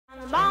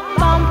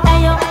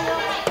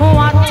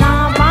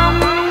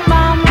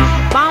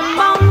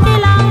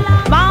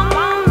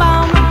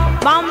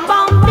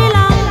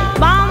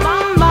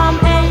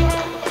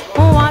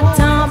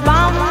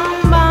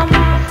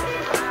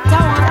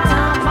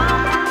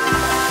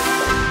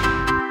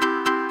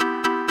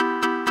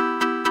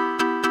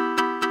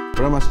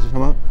programa se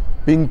llama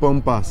Ping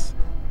Pong Paz.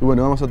 Y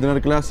bueno, vamos a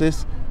tener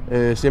clases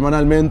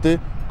semanalmente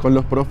con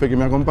los profes que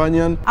me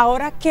acompañan.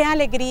 Ahora, qué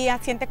alegría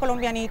siente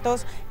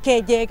colombianitos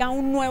que llega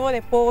un nuevo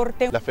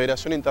deporte. La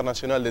Federación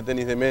Internacional de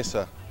Tenis de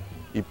Mesa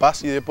y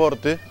Paz y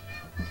Deporte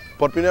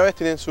por primera vez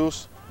tienen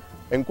sus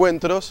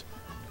encuentros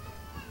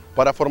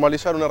para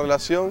formalizar una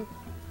relación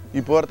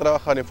y poder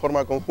trabajar en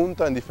forma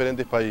conjunta en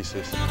diferentes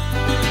países.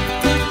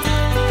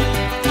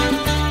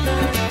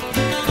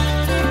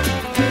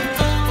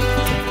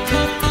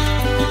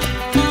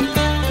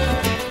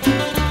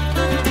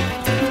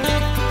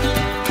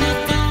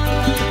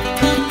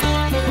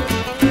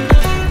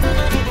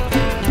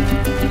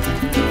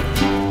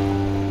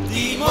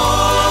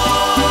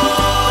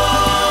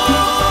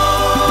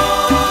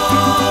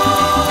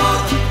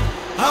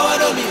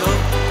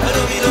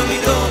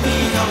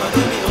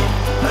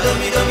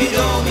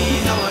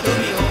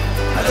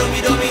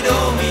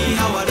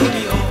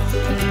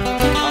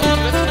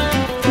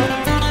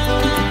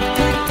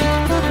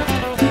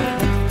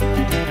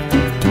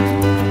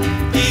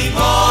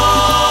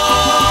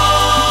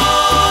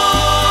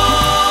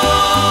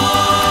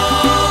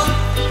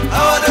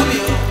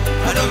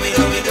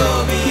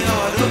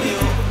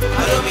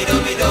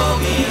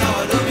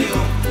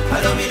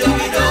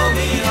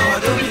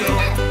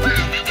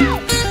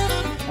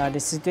 The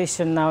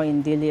situation now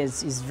in Delhi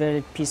is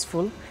very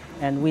peaceful,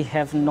 and we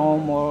have no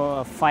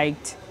more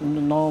fight,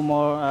 no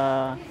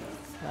more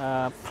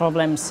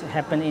problems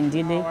happen in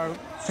Delhi. Our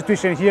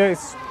situation here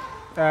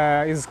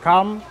is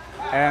calm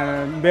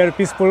and very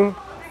peaceful.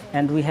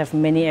 And we have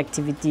many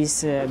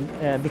activities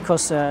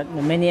because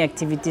many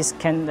activities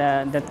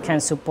that can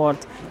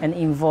support and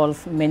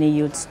involve many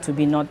youths to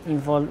be not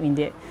involved in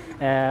the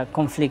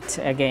conflict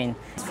again.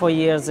 4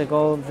 years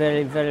ago,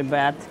 very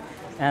bad.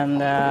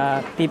 And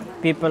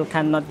people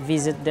cannot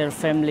visit their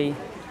family,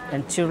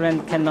 and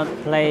children cannot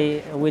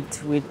play with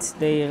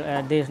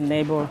their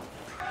neighbor.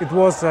 It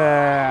was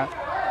had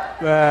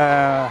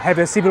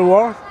a civil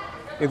war.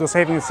 It was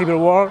having a civil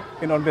war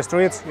on the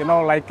streets. You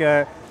know, like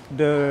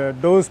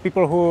those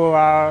people who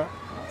are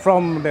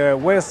from the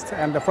west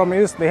and from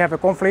east, they have a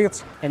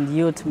conflict. And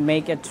youth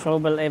make a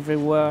trouble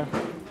everywhere.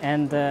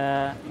 And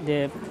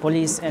the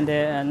police and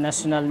the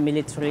national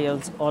military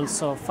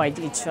also fight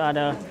each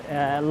other.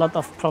 A lot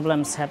of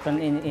problems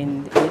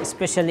happen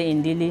especially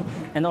in Delhi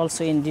and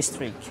also in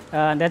district.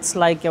 That's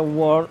like a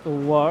war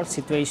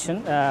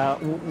situation,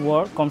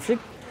 war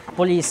conflict.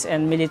 Police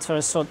and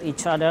military shot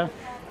each other,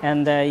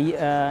 and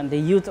the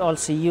youth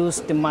also use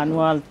the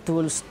manual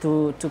tools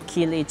to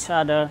kill each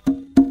other.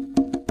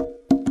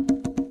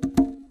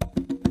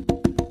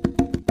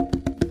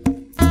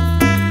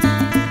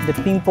 The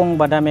Ping Pong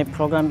Badame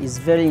program is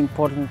very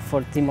important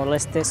for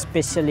Timor-Leste,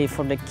 especially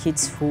for the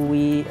kids who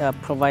we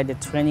provide the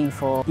training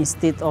for.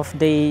 Instead of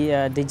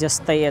they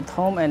just stay at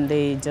home and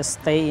they just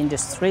stay in the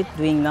street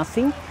doing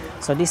nothing.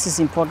 So this is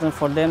important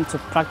for them to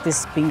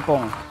practice ping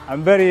pong.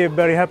 I'm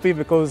very happy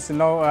because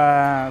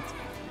I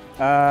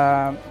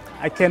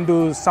can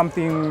do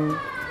something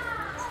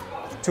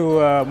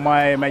to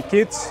my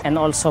kids. And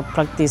also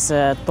practice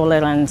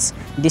tolerance,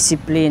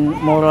 discipline,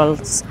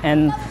 morals,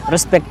 and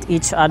respect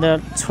each other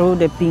through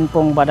the Ping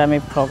Pong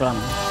Badame program.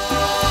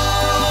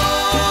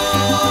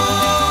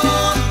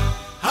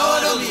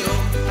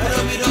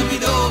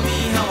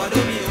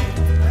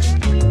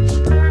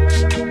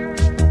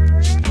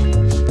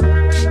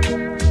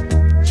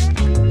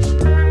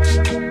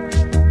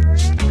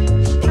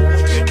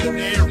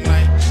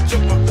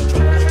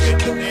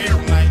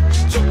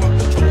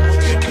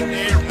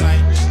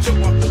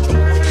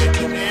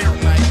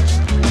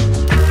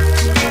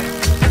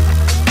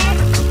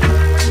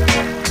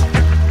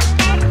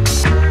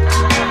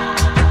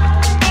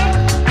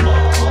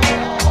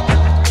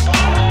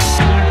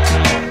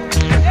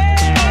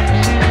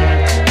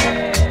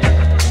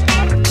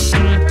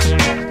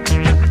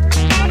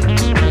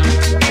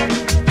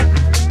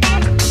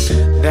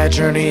 That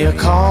journey you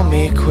call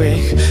me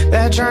quick,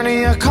 that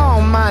journey you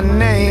call my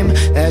name,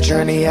 that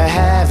journey you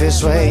have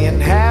its way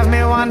and have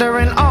me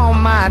wandering all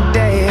my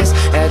days.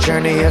 That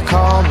journey you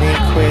call me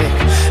quick,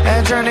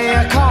 that journey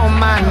you call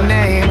my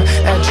name,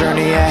 that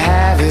journey you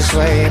have its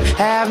way and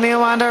have me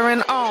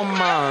wandering all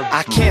my.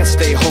 I can't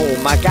stay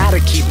home, I gotta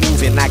keep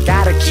moving, I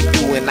gotta keep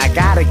doing, I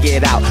gotta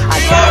get out, I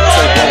got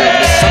to roam.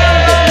 It's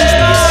something that moves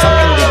me, it's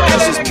something that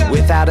uses me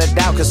without a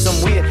doubt, cause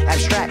some weird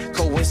abstract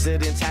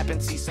coincidence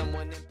happened, see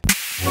someone in.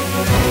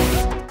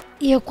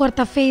 E a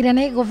quarta-feira,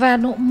 né,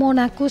 governo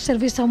Mônaco,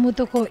 serviço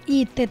mútuo com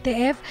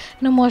ITTF,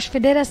 na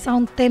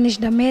Federação Tênis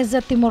da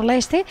Mesa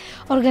Timor-Leste,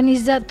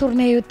 organiza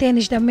torneio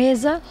Tênis da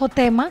Mesa, o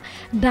tema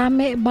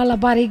Dame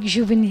Balabarik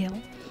Juvenil.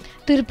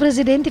 O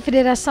presidente da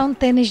Federação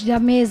Tênis da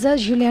Mesa,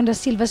 Juliano da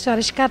Silva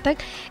Soares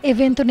Katak,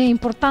 evento é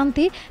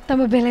importante,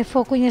 também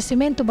belefou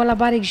conhecimento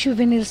Balabarik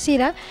Juvenil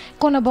Sira,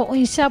 com o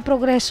iniciar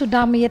progresso da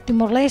Dame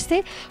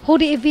Timor-Leste,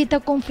 onde evita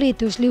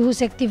conflitos e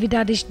as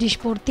atividades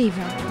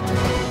desportivas.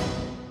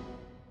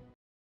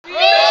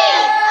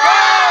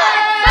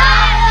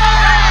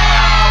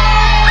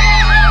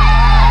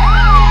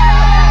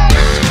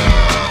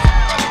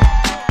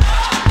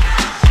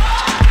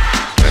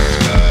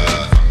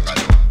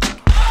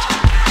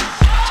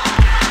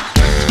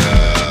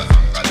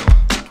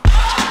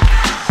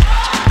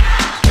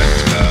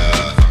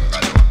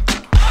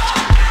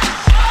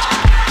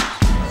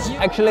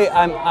 Actually,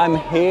 I'm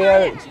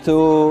here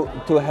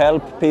to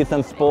help peace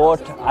and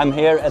sport. I'm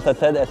here, as I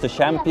said, as a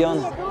champion,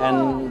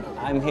 and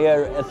I'm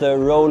here as a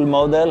role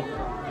model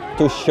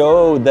to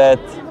show that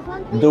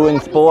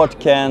doing sport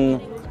can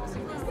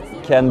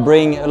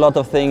bring a lot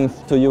of things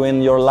to you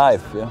in your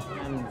life. Yeah?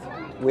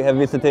 We have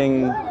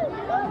visiting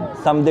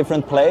some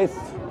different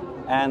places,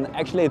 and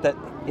actually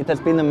it has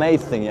been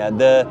amazing. Yeah?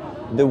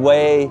 The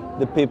way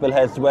the people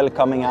has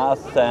welcoming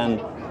us,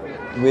 and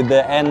with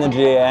the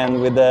energy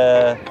and with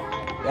the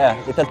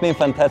it has been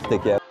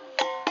fantastic. Yeah.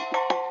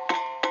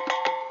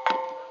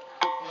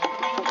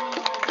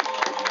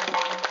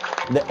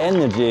 The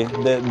energy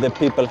the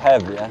people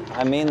have. Yeah.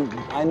 I mean,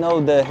 I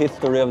know the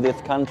history of this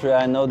country.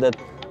 I know that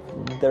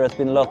there has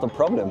been a lot of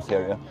problems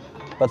here. Yeah.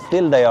 But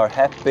still, they are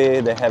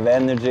happy. They have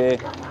energy.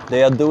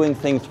 They are doing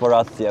things for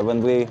us. Yeah.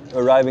 When we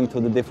arriving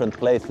to the different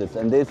places,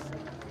 and this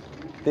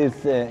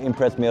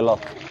impressed me a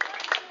lot.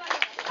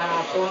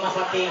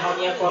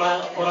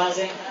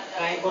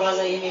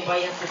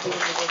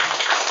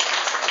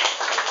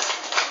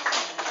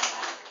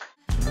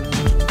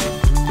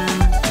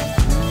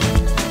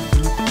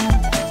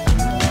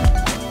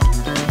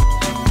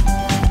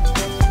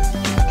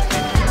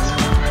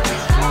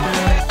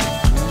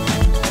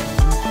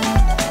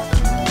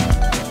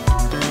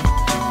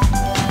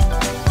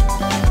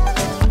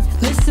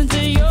 Listen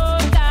to your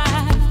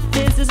God,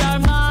 this is our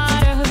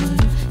motto.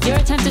 Your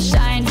time to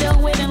shine,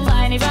 don't wait in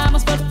line, y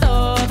vamos por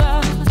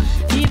todo.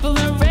 People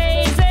are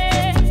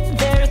raising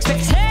their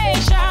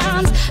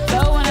expectations. Go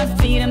on and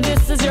feed them,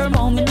 this is your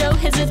moment, no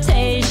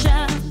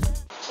hesitation.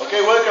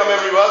 Okay, welcome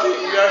everybody.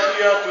 We are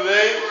here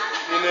today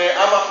in the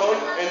Amazon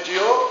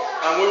NGO,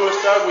 and we will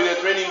start with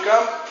a training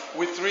camp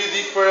with 3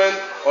 different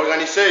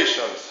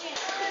organizations.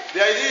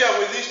 The idea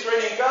with this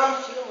training camp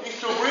is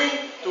to bring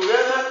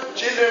together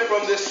children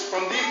from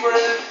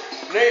different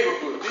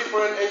neighborhoods,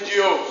 different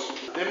NGOs.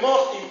 The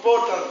most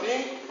important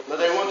thing that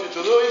I want you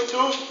to do is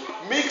to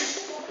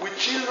mix with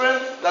children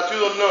that you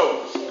don't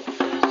know.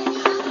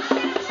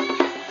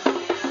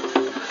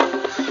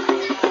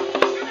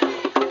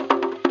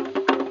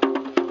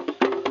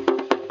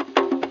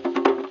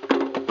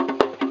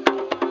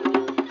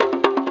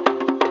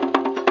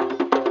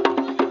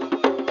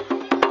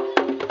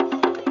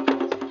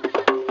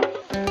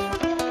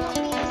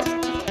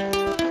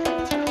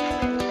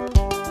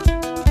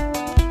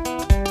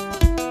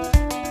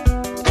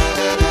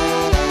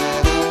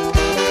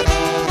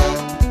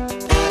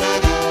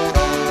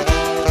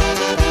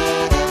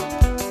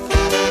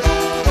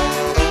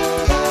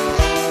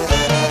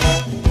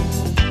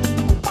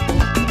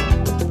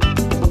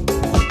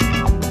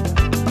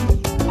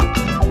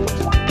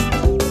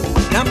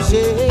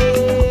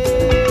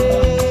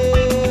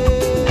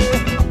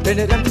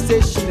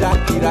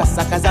 Shirakira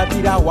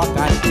sakazabira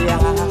wakatea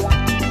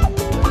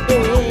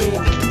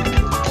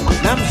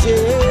namje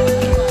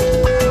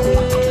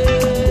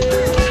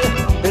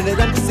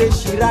benedamse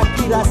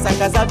shirakira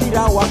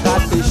sakazabira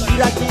wakate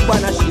shiraki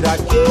bwana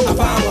shiraki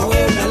abama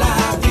wena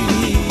lavi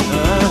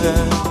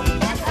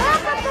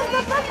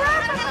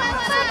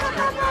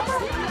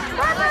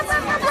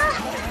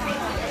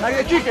Like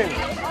a chicken.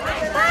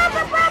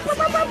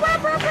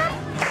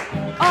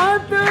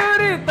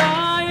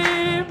 Aturitai,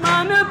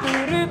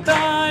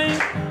 manaturitai,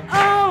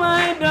 oh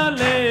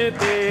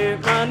idolete,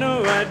 manu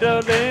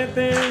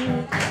idolete.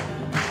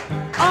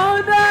 Oh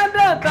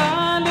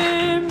dadatali,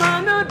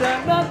 manu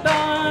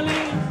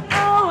dadatali,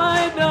 oh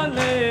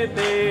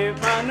idolete,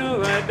 manu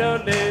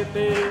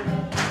idolete.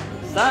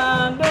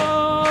 Sando,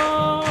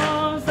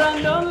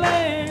 sandole,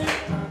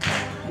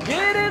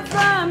 get it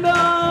sando,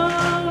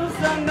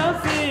 sando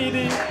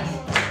city.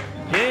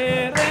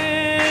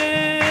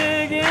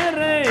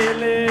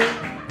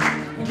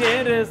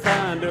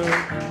 Sando,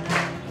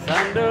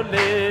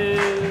 sandole,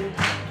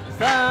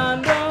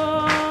 sando,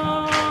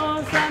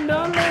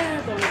 sandole,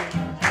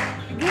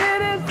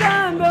 get it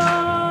sando,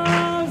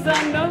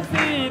 sando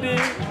city,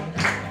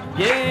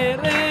 get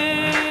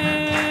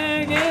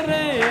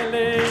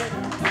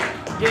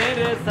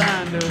it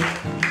sando,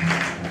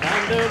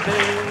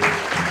 sandole.